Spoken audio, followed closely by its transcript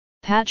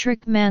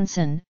Patrick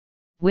Manson,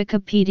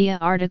 Wikipedia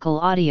article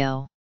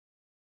audio.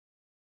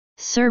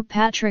 Sir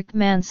Patrick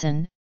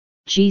Manson,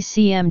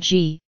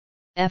 GCMG,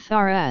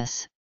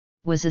 FRS,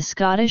 was a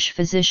Scottish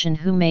physician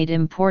who made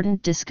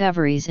important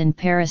discoveries in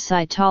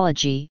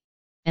parasitology,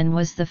 and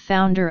was the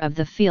founder of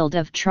the field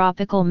of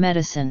tropical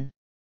medicine.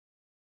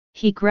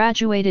 He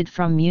graduated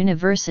from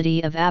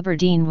University of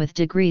Aberdeen with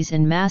degrees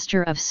in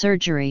Master of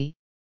Surgery,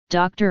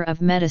 Doctor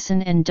of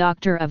Medicine and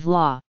Doctor of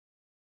Law.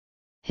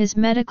 His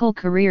medical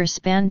career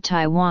spanned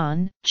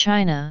Taiwan,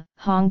 China,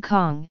 Hong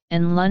Kong,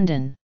 and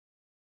London.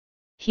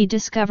 He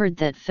discovered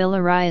that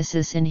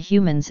filariasis in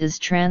humans is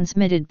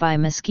transmitted by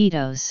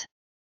mosquitoes.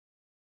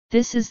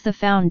 This is the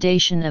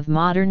foundation of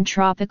modern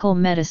tropical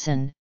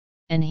medicine,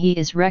 and he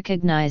is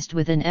recognized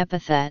with an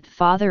epithet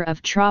Father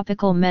of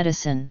Tropical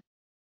Medicine.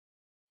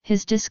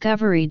 His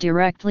discovery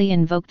directly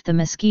invoked the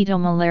mosquito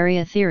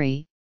malaria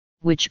theory,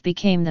 which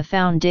became the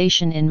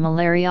foundation in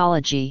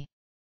malariology.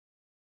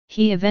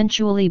 He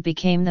eventually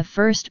became the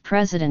first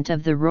president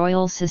of the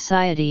Royal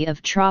Society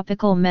of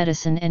Tropical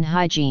Medicine and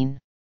Hygiene.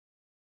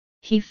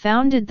 He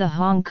founded the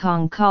Hong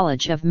Kong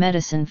College of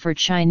Medicine for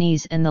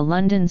Chinese and the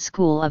London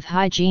School of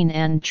Hygiene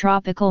and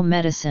Tropical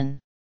Medicine.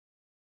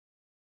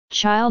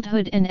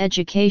 Childhood and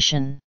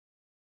education.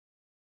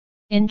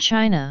 In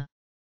China.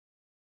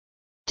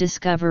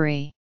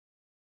 Discovery.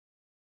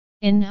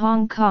 In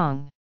Hong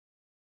Kong.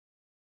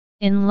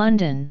 In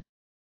London.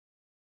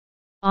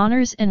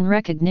 Honors and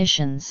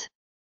recognitions.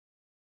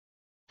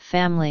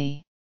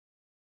 Family.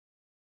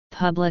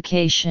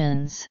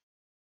 Publications.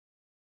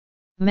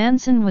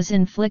 Manson was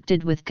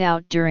inflicted with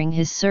gout during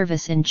his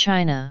service in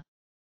China.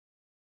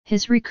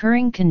 His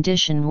recurring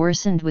condition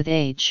worsened with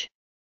age.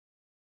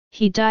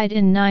 He died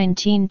in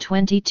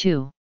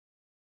 1922.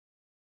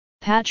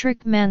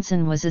 Patrick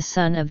Manson was a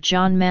son of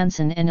John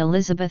Manson and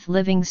Elizabeth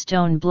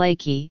Livingstone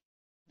Blakey,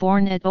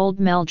 born at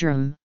Old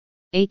Meldrum,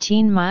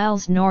 18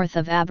 miles north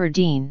of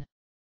Aberdeen.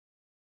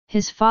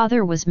 His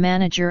father was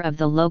manager of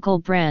the local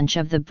branch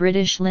of the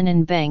British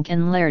Linen Bank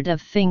and Laird of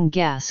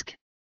Fingask.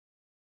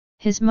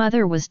 His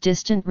mother was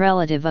distant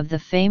relative of the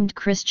famed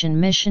Christian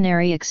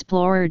missionary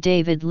explorer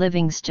David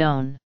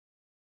Livingstone.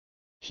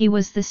 He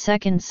was the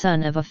second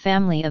son of a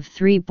family of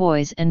 3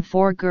 boys and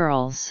 4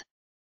 girls.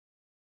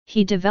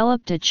 He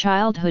developed a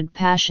childhood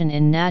passion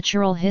in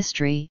natural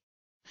history,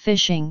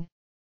 fishing,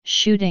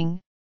 shooting,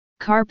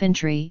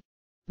 carpentry,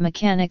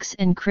 mechanics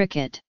and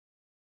cricket.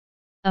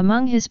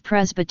 Among his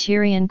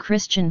Presbyterian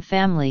Christian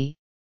family,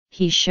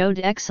 he showed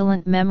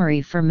excellent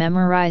memory for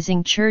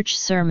memorizing church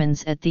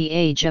sermons at the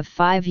age of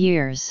 5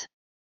 years.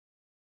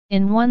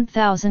 In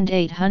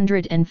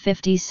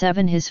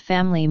 1857 his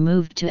family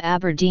moved to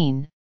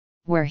Aberdeen,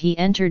 where he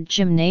entered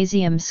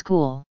gymnasium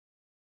school.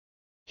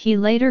 He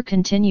later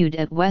continued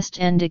at West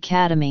End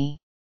Academy.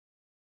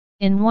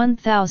 In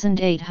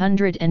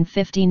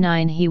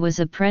 1859 he was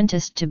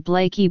apprenticed to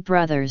Blakey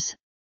Brothers,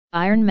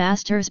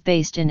 ironmasters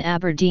based in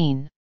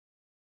Aberdeen.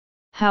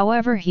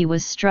 However, he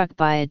was struck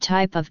by a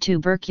type of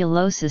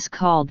tuberculosis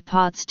called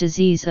Pott's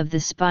disease of the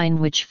spine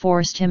which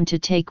forced him to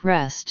take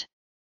rest.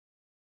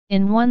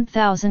 In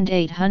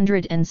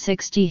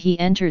 1860 he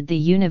entered the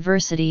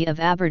University of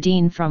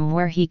Aberdeen, from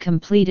where he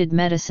completed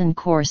medicine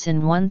course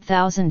in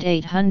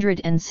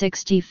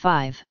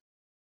 1865.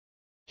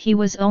 He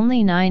was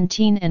only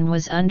 19 and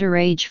was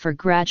underage for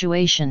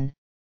graduation,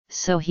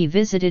 so he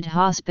visited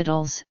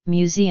hospitals,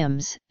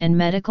 museums, and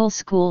medical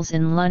schools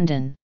in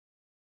London.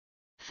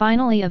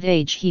 Finally of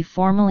age, he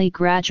formally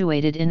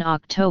graduated in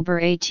October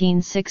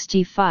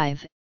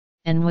 1865,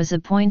 and was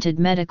appointed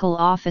medical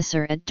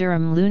officer at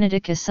Durham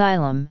Lunatic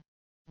Asylum,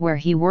 where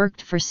he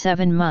worked for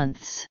 7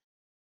 months.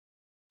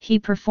 He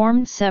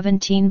performed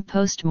 17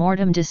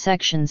 post-mortem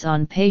dissections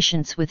on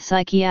patients with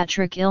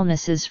psychiatric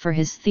illnesses for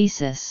his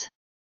thesis.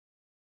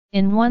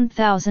 In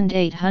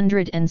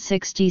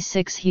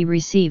 1866 he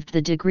received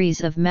the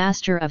degrees of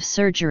Master of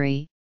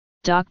Surgery,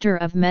 Doctor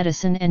of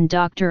Medicine and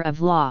Doctor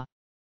of Law.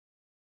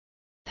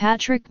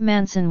 Patrick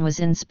Manson was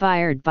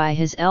inspired by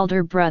his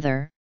elder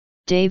brother,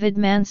 David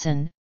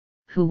Manson,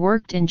 who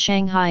worked in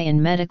Shanghai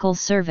in medical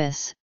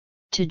service,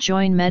 to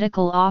join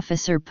medical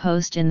officer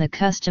post in the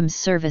customs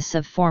service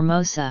of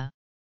Formosa.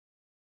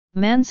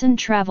 Manson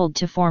traveled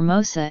to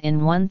Formosa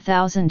in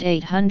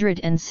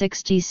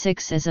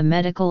 1866 as a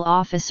medical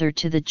officer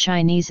to the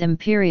Chinese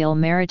Imperial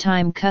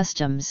Maritime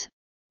Customs,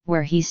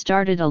 where he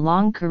started a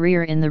long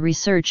career in the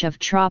research of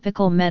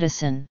tropical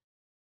medicine.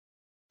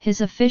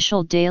 His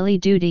official daily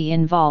duty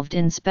involved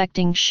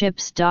inspecting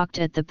ships docked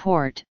at the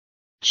port,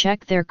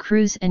 check their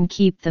crews and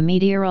keep the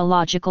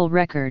meteorological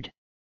record.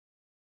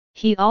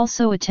 He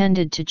also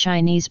attended to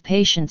Chinese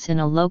patients in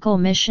a local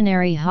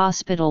missionary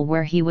hospital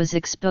where he was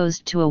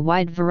exposed to a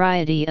wide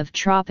variety of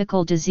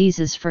tropical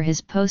diseases for his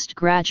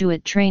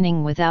postgraduate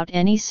training without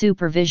any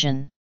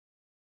supervision.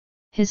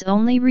 His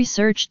only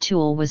research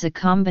tool was a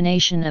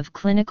combination of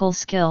clinical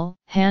skill,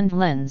 hand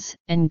lens,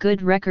 and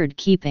good record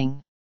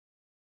keeping.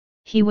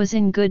 He was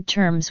in good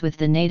terms with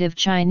the native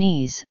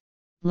Chinese,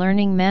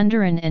 learning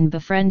Mandarin and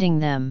befriending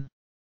them.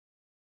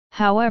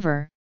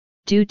 However,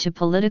 due to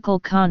political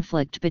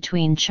conflict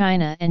between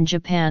China and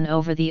Japan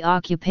over the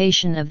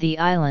occupation of the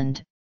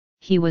island,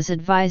 he was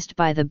advised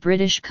by the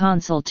British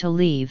consul to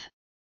leave.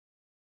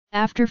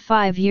 After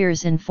 5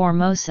 years in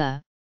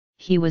Formosa,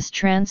 he was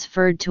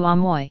transferred to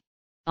Amoy,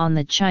 on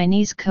the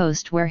Chinese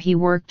coast, where he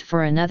worked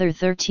for another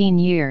 13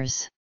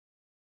 years.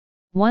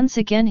 Once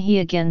again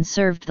he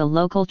served the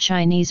local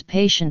Chinese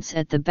patients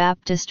at the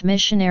Baptist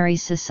Missionary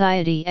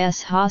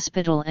Society's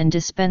hospital and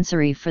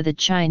dispensary for the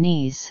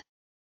Chinese.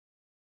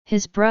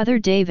 His brother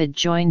David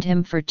joined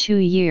him for 2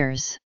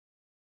 years.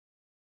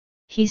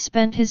 He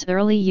spent his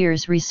early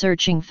years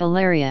researching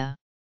filaria.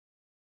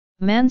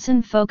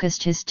 Manson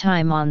focused his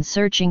time on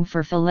searching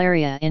for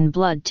filaria in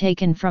blood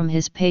taken from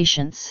his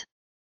patients.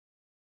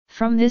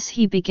 From this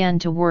he began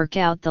to work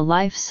out the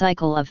life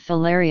cycle of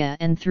filaria,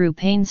 and through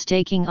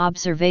painstaking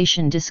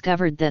observation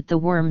discovered that the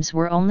worms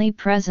were only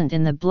present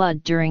in the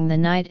blood during the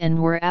night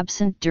and were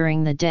absent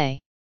during the day.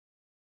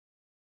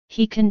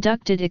 He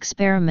conducted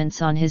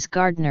experiments on his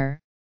gardener,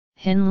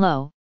 Hin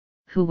Lo,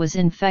 who was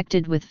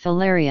infected with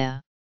filaria.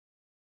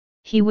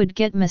 He would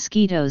get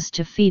mosquitoes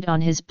to feed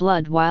on his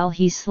blood while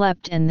he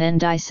slept and then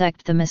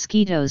dissect the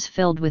mosquitoes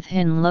filled with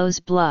Hin Lo's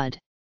blood.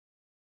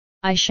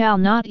 I shall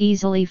not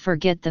easily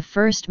forget the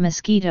first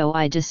mosquito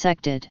I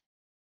dissected.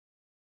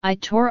 I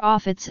tore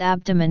off its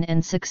abdomen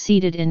and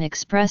succeeded in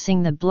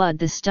expressing the blood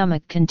the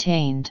stomach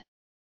contained.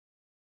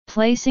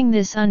 Placing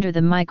this under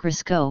the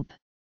microscope,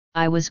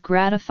 I was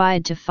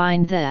gratified to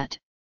find that,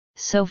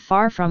 so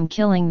far from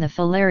killing the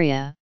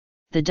filaria,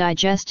 the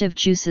digestive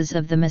juices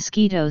of the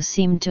mosquito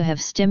seemed to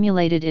have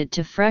stimulated it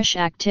to fresh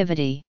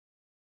activity.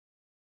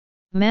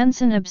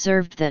 Manson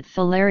observed that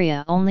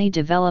filaria only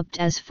developed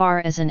as far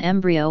as an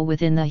embryo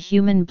within the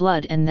human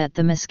blood, and that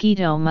the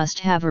mosquito must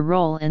have a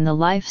role in the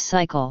life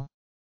cycle.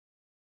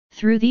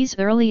 Through these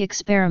early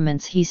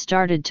experiments he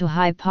started to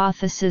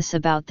hypothesize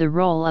about the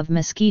role of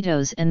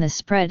mosquitoes and the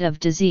spread of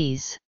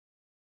disease.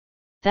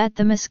 That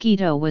the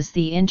mosquito was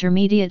the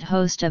intermediate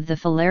host of the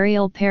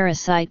filarial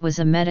parasite was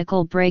a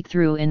medical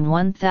breakthrough in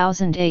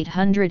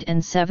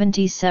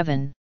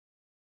 1877.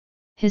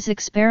 His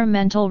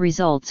experimental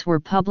results were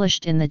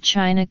published in the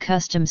China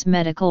Customs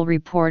Medical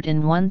Report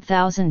in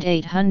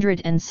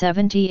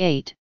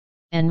 1878,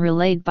 and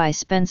relayed by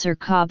Spencer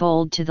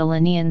Cobbold to the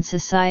Linnean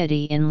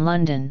Society in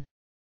London.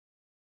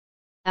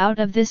 Out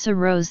of this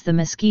arose the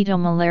mosquito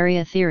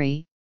malaria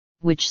theory,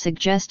 which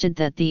suggested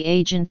that the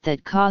agent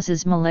that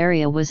causes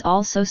malaria was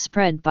also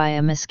spread by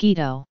a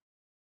mosquito.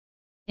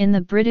 In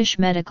the British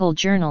Medical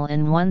Journal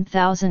in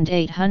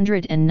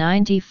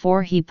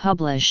 1894 he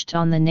published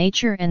on the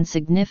nature and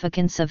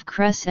significance of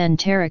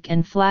crescenteric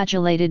and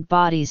flagellated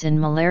bodies in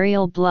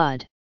malarial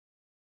blood.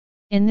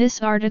 In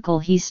this article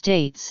he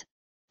states,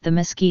 the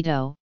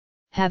mosquito,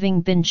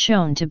 having been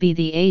shown to be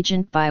the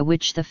agent by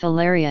which the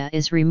filaria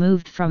is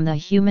removed from the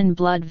human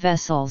blood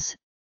vessels,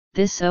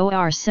 this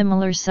or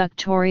similar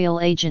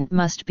suctorial agent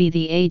must be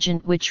the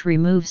agent which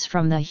removes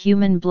from the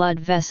human blood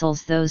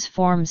vessels those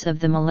forms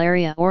of the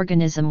malaria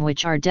organism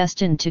which are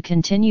destined to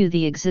continue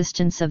the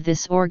existence of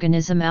this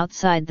organism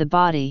outside the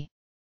body.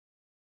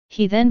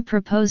 He then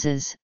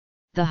proposes,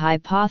 the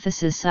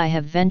hypothesis I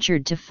have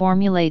ventured to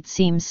formulate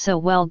seems so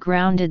well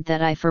grounded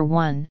that I, for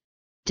one,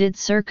 did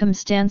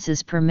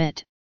circumstances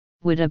permit,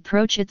 would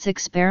approach its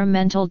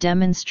experimental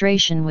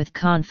demonstration with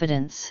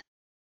confidence.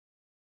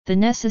 The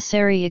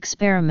necessary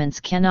experiments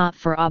cannot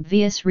for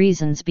obvious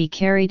reasons be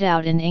carried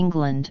out in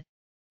England,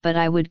 but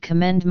I would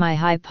commend my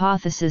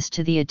hypothesis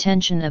to the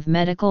attention of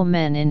medical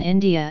men in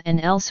India and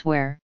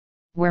elsewhere,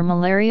 where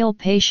malarial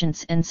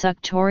patients and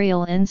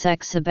suctorial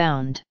insects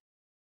abound.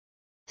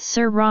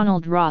 Sir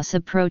Ronald Ross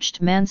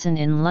approached Manson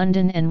in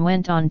London and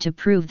went on to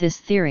prove this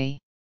theory.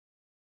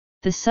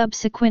 The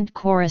subsequent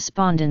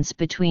correspondence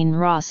between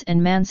Ross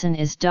and Manson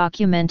is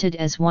documented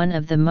as one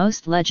of the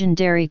most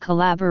legendary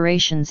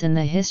collaborations in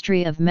the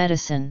history of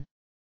medicine.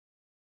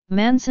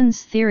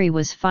 Manson's theory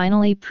was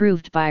finally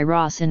proved by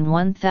Ross in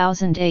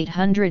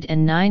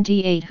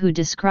 1898, who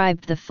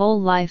described the full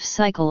life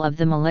cycle of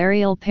the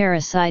malarial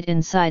parasite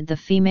inside the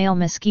female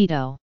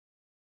mosquito.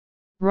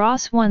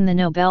 Ross won the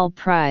Nobel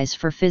Prize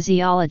for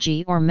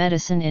Physiology or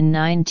Medicine in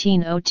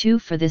 1902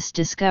 for this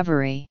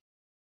discovery.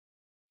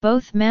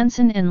 Both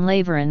Manson and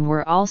Laveran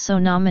were also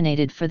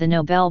nominated for the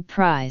Nobel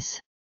Prize.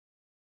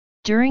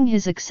 During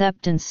his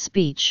acceptance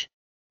speech,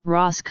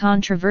 Ross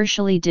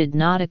controversially did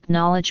not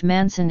acknowledge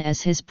Manson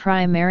as his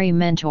primary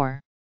mentor.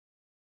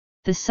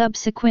 The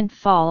subsequent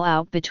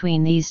fallout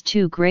between these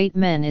two great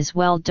men is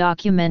well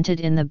documented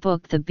in the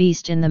book The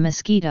Beast in the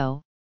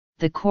Mosquito,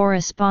 the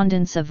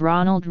correspondence of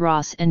Ronald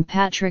Ross and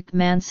Patrick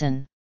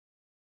Manson.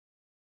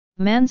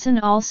 Manson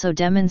also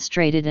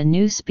demonstrated a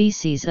new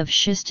species of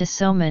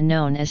schistosoma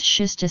known as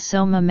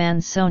Schistosoma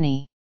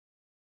mansoni.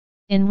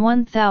 In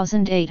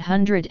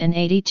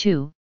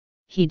 1882,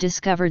 he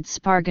discovered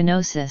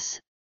sparginosis,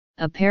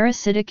 a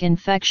parasitic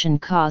infection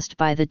caused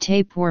by the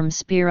tapeworm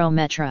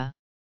Spirometra.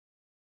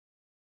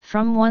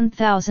 From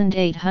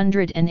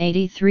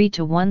 1883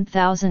 to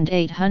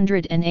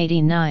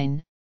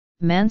 1889,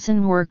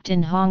 Manson worked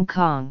in Hong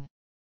Kong.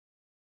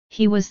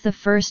 He was the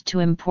first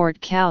to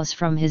import cows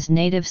from his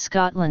native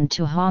Scotland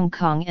to Hong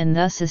Kong and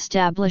thus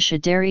establish a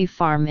dairy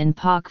farm in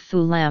Pak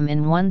Fu Lam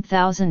in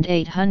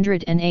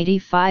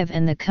 1885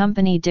 and the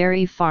company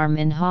dairy farm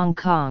in Hong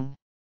Kong.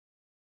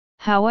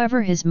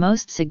 However, his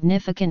most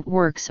significant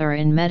works are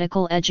in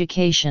medical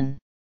education.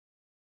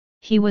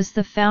 He was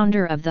the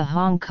founder of the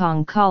Hong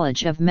Kong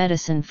College of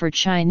Medicine for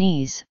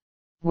Chinese,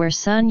 where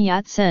Sun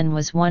Yat-sen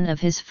was one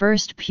of his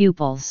first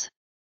pupils.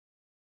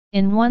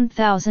 In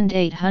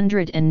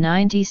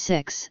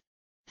 1896,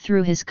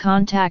 through his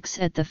contacts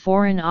at the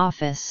Foreign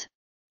Office,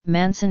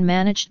 Manson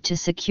managed to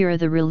secure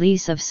the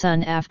release of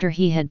Sun after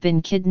he had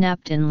been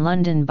kidnapped in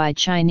London by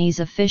Chinese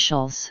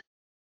officials.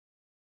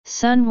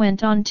 Sun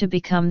went on to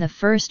become the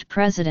first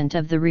president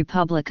of the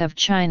Republic of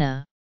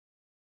China.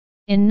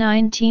 In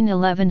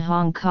 1911,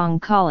 Hong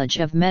Kong College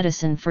of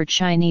Medicine for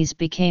Chinese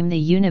became the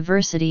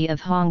University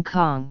of Hong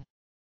Kong.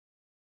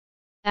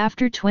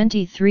 After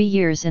 23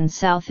 years in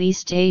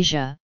Southeast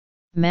Asia,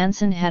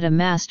 Manson had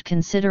amassed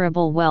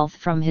considerable wealth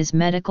from his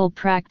medical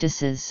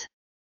practices.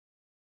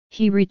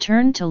 He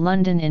returned to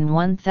London in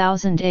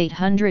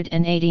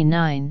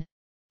 1889,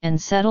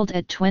 and settled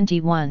at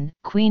 21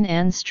 Queen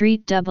Anne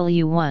Street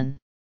W1.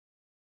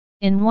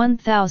 In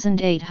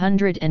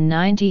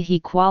 1890 he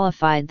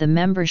qualified the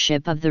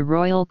membership of the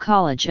Royal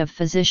College of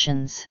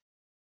Physicians.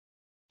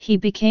 He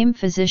became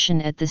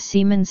physician at the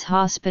Siemens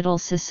Hospital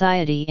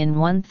Society in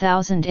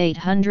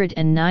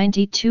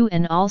 1892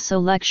 and also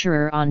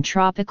lecturer on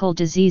tropical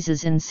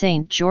diseases in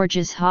St.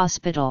 George's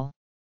Hospital.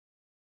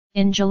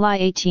 In July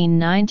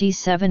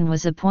 1897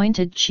 was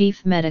appointed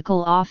Chief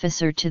Medical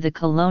Officer to the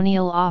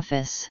Colonial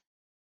Office.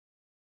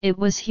 It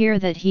was here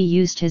that he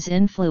used his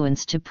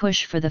influence to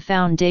push for the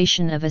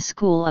foundation of a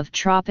school of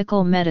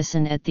tropical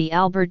medicine at the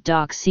Albert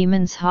Dock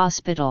Siemens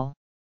Hospital.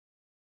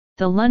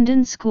 The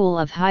London School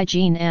of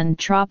Hygiene and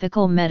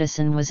Tropical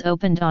Medicine was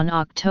opened on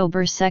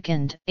October 2,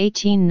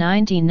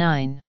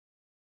 1899.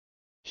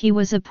 He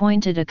was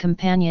appointed a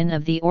Companion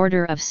of the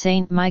Order of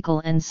St.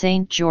 Michael and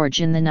St.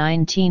 George in the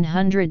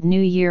 1900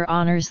 New Year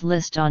Honours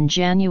List on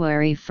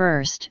January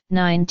 1,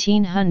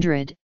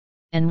 1900,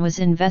 and was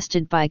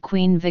invested by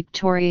Queen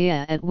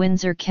Victoria at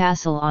Windsor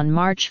Castle on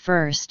March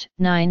 1,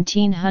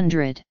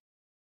 1900.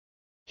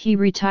 He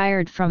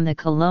retired from the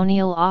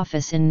Colonial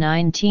Office in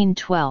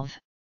 1912.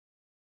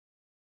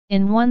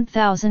 In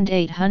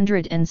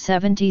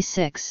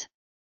 1876,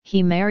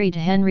 he married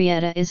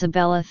Henrietta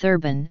Isabella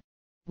Thurbin,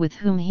 with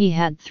whom he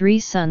had 3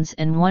 sons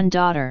and 1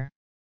 daughter.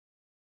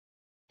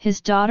 His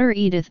daughter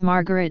Edith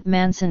Margaret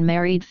Manson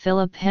married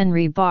Philip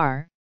Henry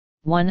Barr,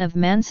 one of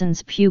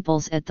Manson's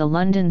pupils at the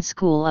London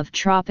School of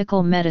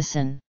Tropical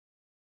Medicine.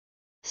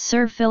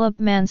 Sir Philip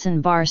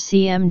Manson Barr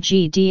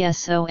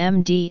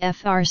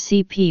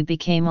CMG.DSOMD.FRCP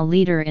became a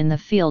leader in the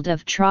field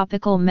of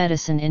tropical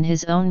medicine in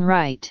his own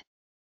right.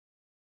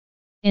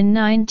 In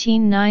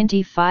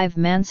 1995,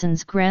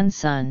 Manson's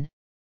grandson,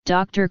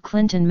 Dr.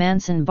 Clinton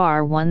Manson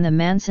Barr, won the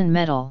Manson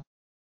Medal.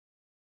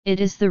 It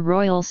is the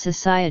Royal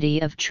Society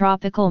of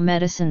Tropical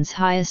Medicine's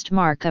highest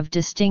mark of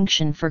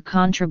distinction for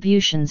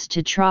contributions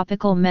to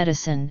tropical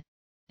medicine,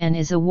 and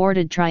is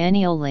awarded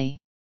triennially.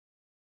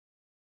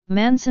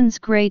 Manson's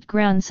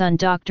great-grandson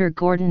Dr.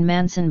 Gordon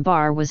Manson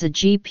Barr was a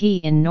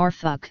GP in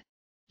Norfolk,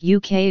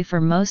 UK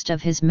for most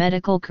of his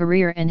medical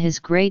career, and his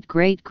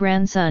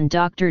great-great-grandson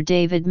Dr.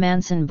 David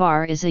Manson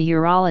Barr is a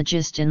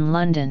urologist in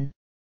London.